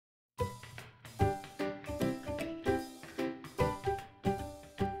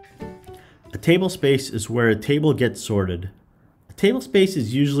tablespace is where a table gets sorted. A tablespace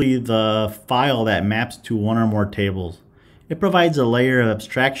is usually the file that maps to one or more tables. It provides a layer of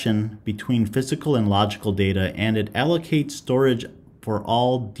abstraction between physical and logical data, and it allocates storage for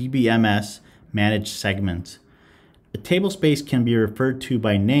all DBMS managed segments. A tablespace can be referred to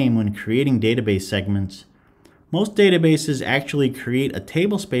by name when creating database segments. Most databases actually create a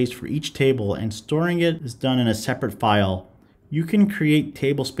tablespace for each table, and storing it is done in a separate file. You can create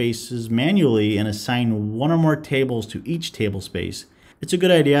tablespaces manually and assign one or more tables to each tablespace. It's a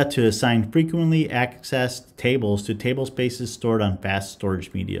good idea to assign frequently accessed tables to tablespaces stored on fast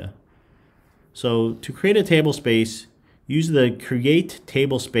storage media. So to create a tablespace, use the CREATE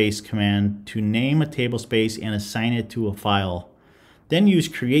TABLESPACE command to name a tablespace and assign it to a file. Then use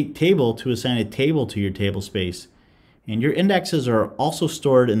CREATE TABLE to assign a table to your tablespace. And your indexes are also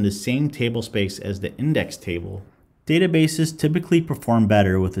stored in the same tablespace as the index table. Databases typically perform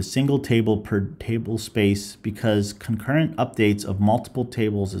better with a single table per tablespace because concurrent updates of multiple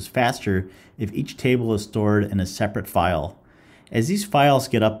tables is faster if each table is stored in a separate file. As these files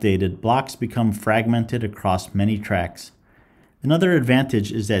get updated, blocks become fragmented across many tracks. Another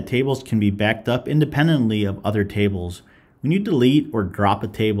advantage is that tables can be backed up independently of other tables. When you delete or drop a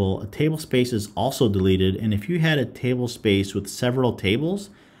tablespace is also deleted, and if you had a tablespace with several tables,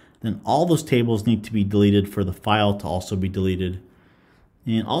 then all those tables need to be deleted for the file to also be deleted.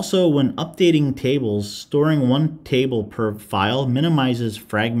 And also, when updating tables, storing one table per file minimizes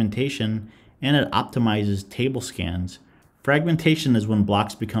fragmentation and it optimizes table scans. Fragmentation is when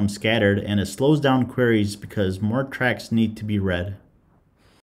blocks become scattered, and it slows down queries because more tracks need to be read.